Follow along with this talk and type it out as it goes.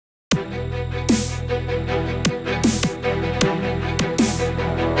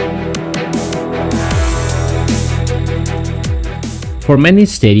For many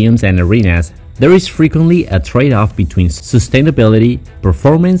stadiums and arenas, there is frequently a trade-off between sustainability,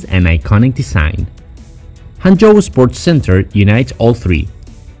 performance, and iconic design. Hangzhou Sports Center unites all three,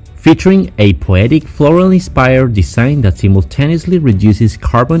 featuring a poetic, floral-inspired design that simultaneously reduces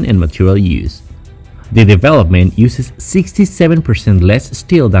carbon and material use. The development uses 67% less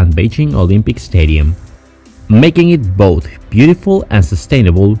steel than Beijing Olympic Stadium, making it both beautiful and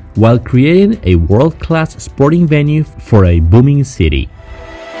sustainable while creating a world-class sporting venue for a booming city.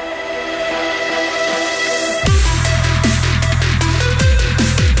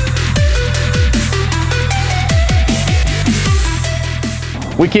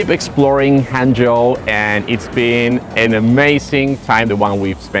 We keep exploring Hangzhou, and it's been an amazing time, the one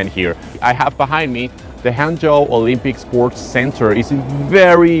we've spent here. I have behind me the Hangzhou Olympic Sports Center. It's a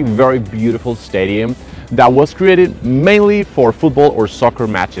very beautiful stadium that was created mainly for football or soccer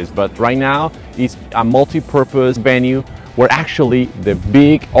matches, but right now it's a multi-purpose venue where actually the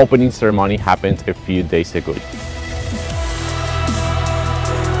big opening ceremony happened a few days ago.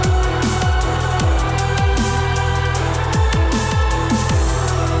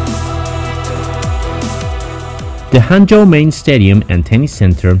 The Hangzhou Main Stadium and Tennis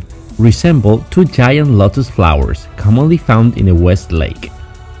Center resemble two giant lotus flowers commonly found in the West Lake.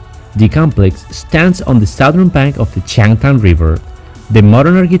 The complex stands on the southern bank of the Qiantang River. The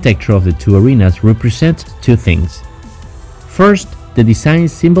modern architecture of the two arenas represents two things. First, the design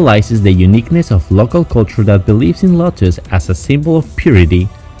symbolizes the uniqueness of local culture that believes in lotus as a symbol of purity,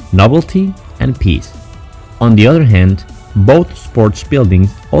 novelty, and peace. On the other hand, both sports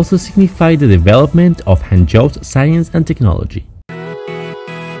buildings also signify the development of Hangzhou's science and technology.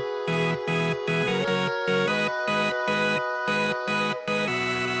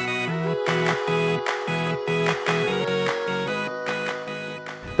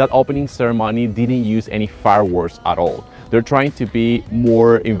 That opening ceremony didn't use any fireworks at all. They're trying to be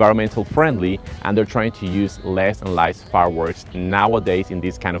more environmental friendly, and they're trying to use less and less fireworks nowadays in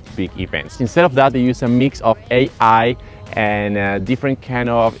these kind of big events. Instead of that, they use a mix of AI and different kind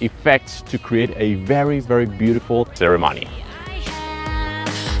of effects to create a very beautiful ceremony.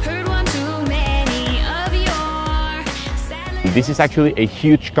 This is actually a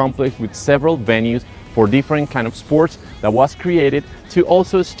huge complex with several venues for different kind of sports that was created to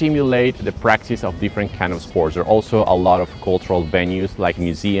also stimulate the practice of different kind of sports. There are also a lot of cultural venues like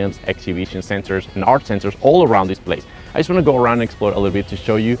museums, exhibition centers, and art centers all around this place. I just want to go around and explore a little bit to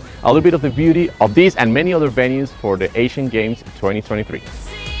show you a little bit of the beauty of these and many other venues for the Asian Games 2023.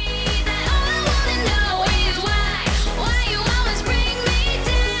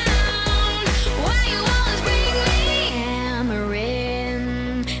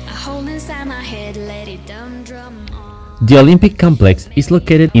 The Olympic complex is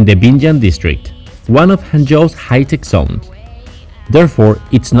located in the Binjiang district, one of Hangzhou's high-tech zones. Therefore,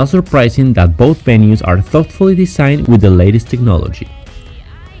 it's not surprising that both venues are thoughtfully designed with the latest technology.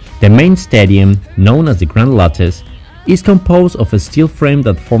 The main stadium, known as the Grand Lotus, is composed of a steel frame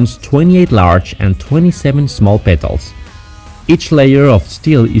that forms 28 large and 27 small petals. Each layer of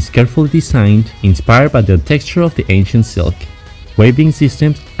steel is carefully designed, inspired by the texture of the ancient silk, waving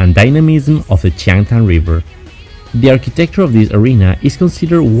systems, and dynamism of the Qiantang River. The architecture of this arena is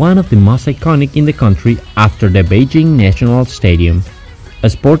considered one of the most iconic in the country after the Beijing National Stadium, a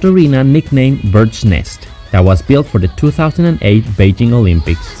sport arena nicknamed Bird's Nest that was built for the 2008 Beijing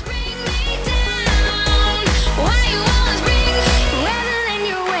Olympics.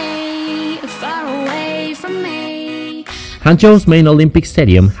 Hangzhou's main Olympic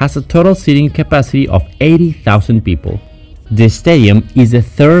Stadium has a total seating capacity of 80,000 people. The stadium is the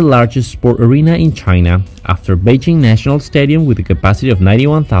third largest sport arena in China after Beijing National Stadium with a capacity of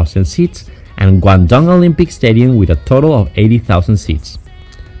 91,000 seats and Guangdong Olympic Stadium with a total of 80,000 seats.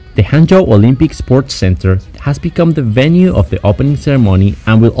 The Hangzhou Olympic Sports Center has become the venue of the opening ceremony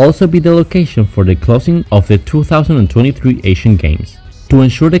and will also be the location for the closing of the 2023 Asian Games. To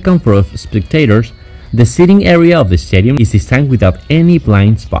ensure the comfort of spectators, the seating area of the stadium is designed without any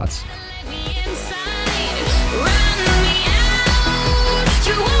blind spots.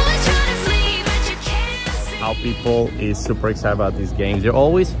 People is super excited about these games. They're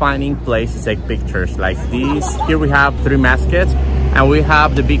always finding places to take pictures like these. Here we have 3 mascots and we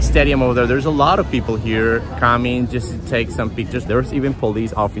have the big stadium over there. There's a lot of people here coming just to take some pictures. There's even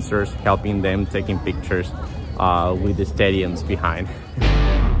police officers helping them taking pictures with the stadiums behind.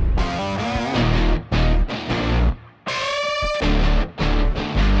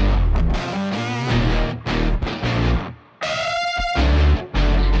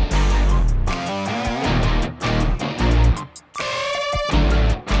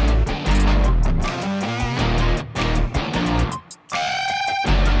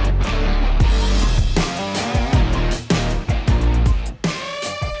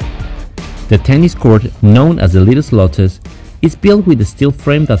 The tennis court, known as the Lotus, is built with a steel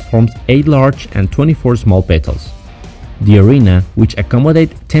frame that forms 8 large and 24 small petals. The arena, which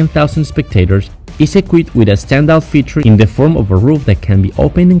accommodates 10,000 spectators, is equipped with a standout feature in the form of a roof that can be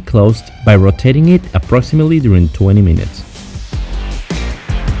opened and closed by rotating it approximately during 20 minutes.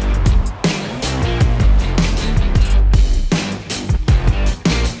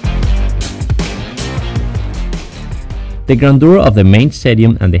 The grandeur of the main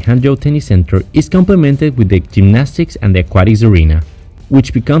stadium and the Hangzhou Tennis Center is complemented with the gymnastics and the aquatics arena,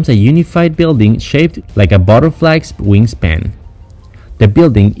 which becomes a unified building shaped like a butterfly's wingspan. The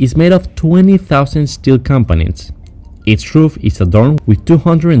building is made of 20,000 steel components. Its roof is adorned with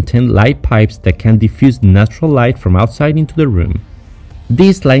 210 light pipes that can diffuse natural light from outside into the room.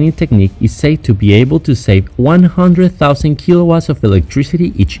 This lighting technique is said to be able to save 100,000 kilowatts of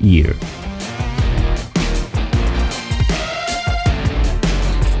electricity each year.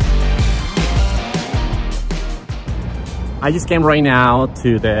 I just came right now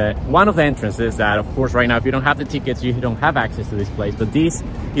to one of the entrances that, of course, right now, if you don't have the tickets, you don't have access to this place. But this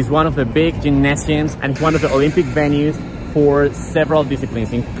is one of the big gymnasiums and it's one of the Olympic venues for several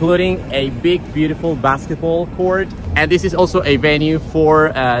disciplines, including a big, beautiful basketball court. And this is also a venue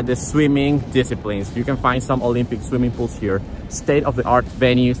for the swimming disciplines. You can find some Olympic swimming pools here, state-of-the-art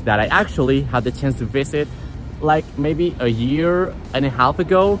venues that I actually had the chance to visit like maybe a year and a half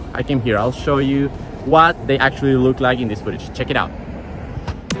ago. I came here. I'll show you what they actually look like in this footage. Check it out.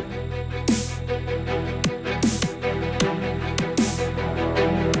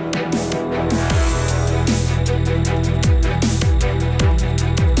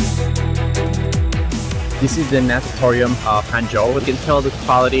 This is the natatorium of Hangzhou. You can tell the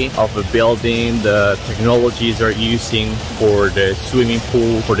quality of the building, the technologies they're using for the swimming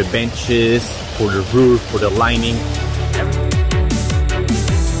pool, for the benches, for the roof, for the lining.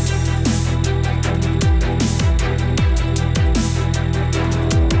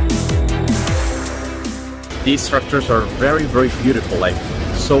 These structures are very, very beautiful, like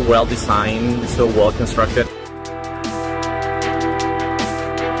so well designed, so well constructed.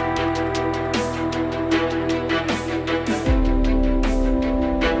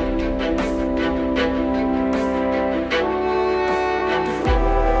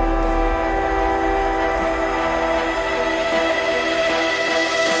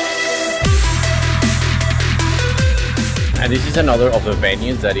 And this is another of the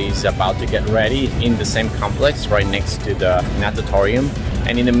venues that is about to get ready in the same complex right next to the natatorium.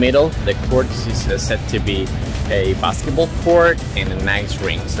 And in the middle, the court is set to be a basketball court and a nice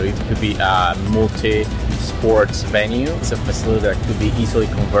ring. So it could be a multi-sports venue. It's a facility that could be easily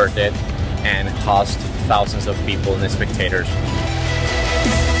converted and host thousands of people and spectators.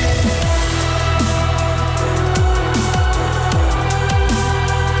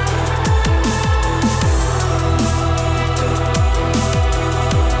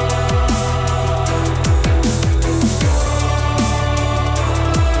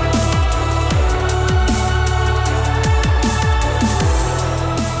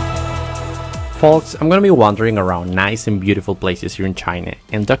 Folks, I'm gonna be wandering around nice and beautiful places here in China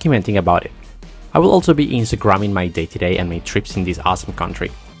and documenting about it. I will also be Instagramming my day-to-day and my trips in this awesome country.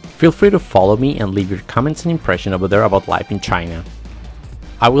 Feel free to follow me and leave your comments and impressions over there about life in China.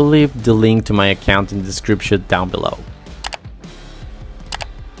 I will leave the link to my account in the description down below.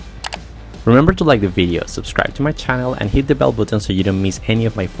 Remember to like the video, subscribe to my channel and hit the bell button so you don't miss any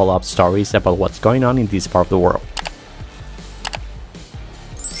of my follow-up stories about what's going on in this part of the world.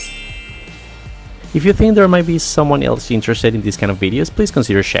 If you think there might be someone else interested in these kind of videos, please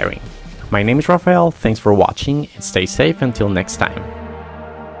consider sharing. My name is Rafael, thanks for watching and stay safe until next time.